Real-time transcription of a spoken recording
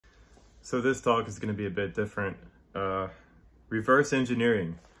So this talk is going to be a bit different. Reverse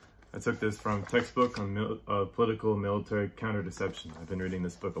engineering. I took this from textbook on political military counter-deception. I've been reading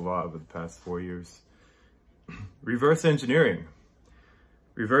this book a lot over the past 4 years. Reverse engineering.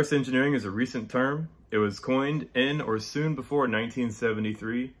 Reverse engineering is a recent term. It was coined in or soon before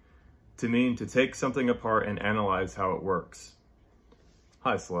 1973 to mean to take something apart and analyze how it works.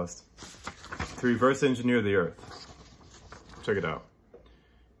 Hi, Celeste. To reverse engineer the Earth. Check it out.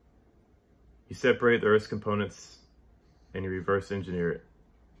 You separate the Earth's components and you reverse engineer it.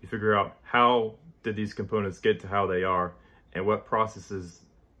 You figure out how did these components get to how they are and what processes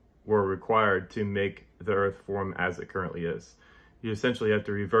were required to make the Earth form as it currently is. You essentially have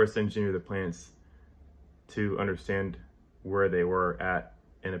to reverse engineer the planets to understand where they were at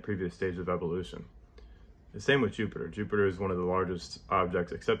in a previous stage of evolution. The same with Jupiter. Jupiter is one of the largest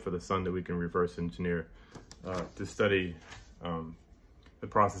objects, except for the Sun, that we can reverse engineer to study the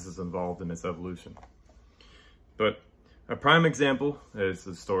processes involved in its evolution. But a prime example is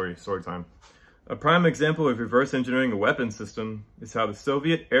the story time. A prime example of reverse engineering a weapon system is how the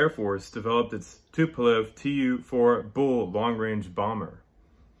Soviet Air Force developed its Tupolev Tu-4 Bull long-range bomber.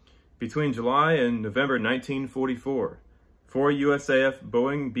 Between July and November 1944, 4 USAF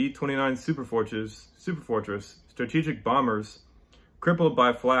Boeing B-29 Superfortress strategic bombers, crippled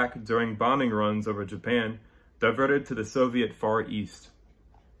by flak during bombing runs over Japan, diverted to the Soviet Far East.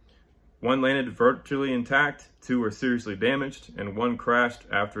 One landed virtually intact, 2 were seriously damaged, and 1 crashed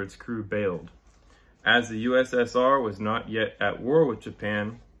after its crew bailed. As the USSR was not yet at war with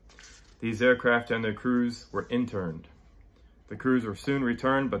Japan, these aircraft and their crews were interned. The crews were soon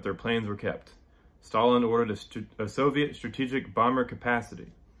returned, but their planes were kept. Stalin ordered a Soviet strategic bomber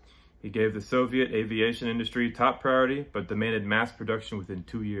capacity. He gave the Soviet aviation industry top priority, but demanded mass production within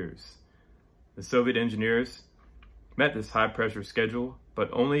 2 years. The Soviet engineers met this high-pressure schedule,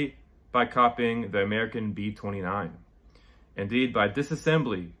 but only by copying the American B-29. Indeed, by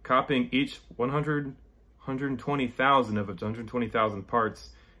disassembly, copying each 120,000 of its 120,000 parts,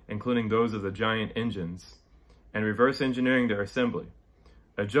 including those of the giant engines, and reverse engineering their assembly.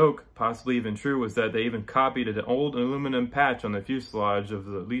 A joke, possibly even true, was that they even copied an old aluminum patch on the fuselage of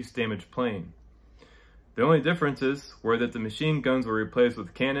the least damaged plane. The only differences were that the machine guns were replaced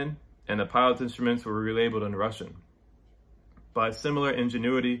with cannon, and the pilot's instruments were relabeled in Russian. By similar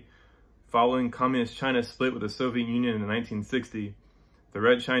ingenuity, following Communist China's split with the Soviet Union in 1960, the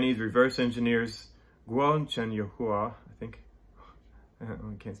Red Chinese reverse engineers Guo Chen-Yuhua, I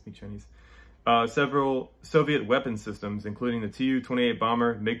can't speak Chinese, several Soviet weapon systems, including the Tu-28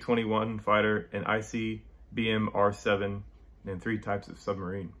 bomber, MiG-21 fighter, and ICBM-R-7, and 3 types of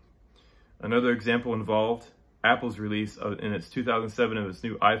submarine. Another example involved Apple's release in its 2007 of its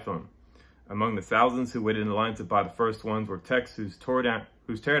new iPhone. Among the thousands who waited in line to buy the first ones were techs whose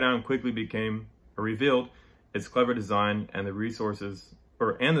teardown quickly revealed its clever design and the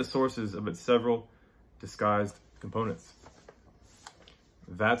sources of its several disguised components.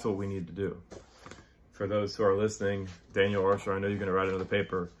 That's what we need to do. For those who are listening, Daniel Archer, I know you're going to write another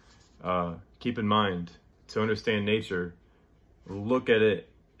paper. Keep in mind, to understand nature, look at it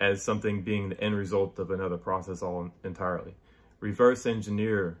as something being the end result of another process entirely. Reverse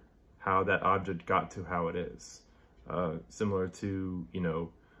engineer how that object got to how it is. Similar to,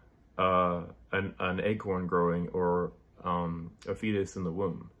 an acorn growing or a fetus in the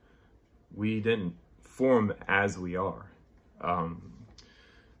womb. We didn't form as we are.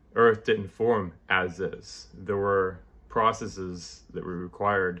 Earth didn't form as is. There were processes that were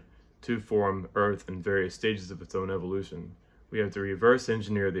required to form Earth in various stages of its own evolution. We have to reverse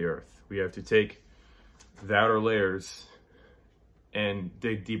engineer the Earth. We have to take the outer layers and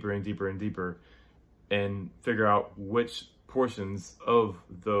dig deeper and deeper and deeper and figure out which portions of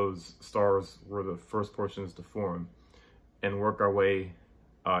those stars were the first portions to form and work our way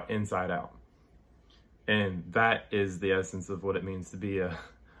inside out. And that is the essence of what it means to be a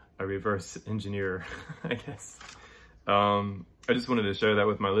reverse engineer, I guess. I just wanted to share that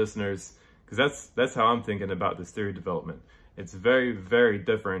with my listeners because that's how I'm thinking about this theory development. It's very, very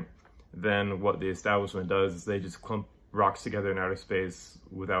different than what the establishment does. Is they just clump rocks together in outer space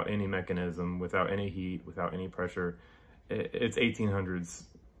without any mechanism, without any heat, without any pressure. It's 1800s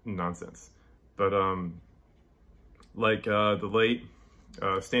nonsense. But like the late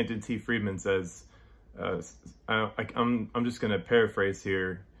Stanton T. Friedman says, I'm just going to paraphrase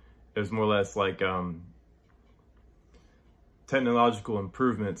here. It was more or less like technological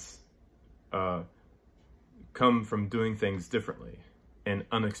improvements come from doing things differently in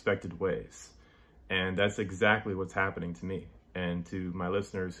unexpected ways. And that's exactly what's happening to me and to my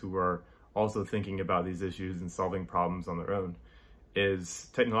listeners who are also thinking about these issues and solving problems on their own. is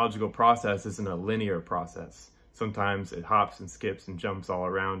technological process isn't a linear process. Sometimes it hops and skips and jumps all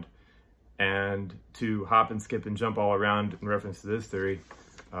around. And to hop and skip and jump all around in reference to this theory,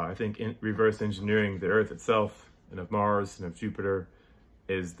 I think reverse engineering the Earth itself and of Mars and of Jupiter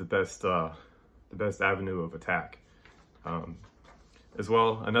is the best avenue of attack. As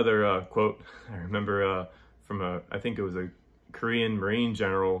well, another quote I remember from I think it was a Korean Marine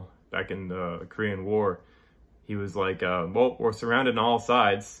general back in the Korean War. He was like, well, we're surrounded on all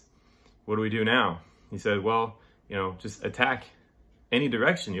sides. What do we do now? He said, well, you know, just attack any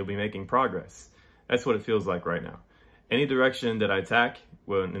direction, you'll be making progress. That's what it feels like right now. Any direction that I attack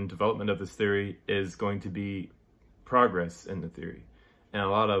when in development of this theory is going to be progress in the theory. And a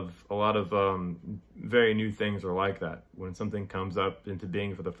lot of very new things are like that. When something comes up into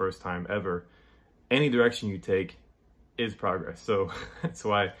being for the first time ever, any direction you take is progress. So that's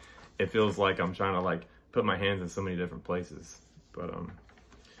why it feels like I'm trying to like put my hands in so many different places. But all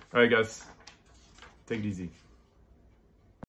right, guys, take it easy.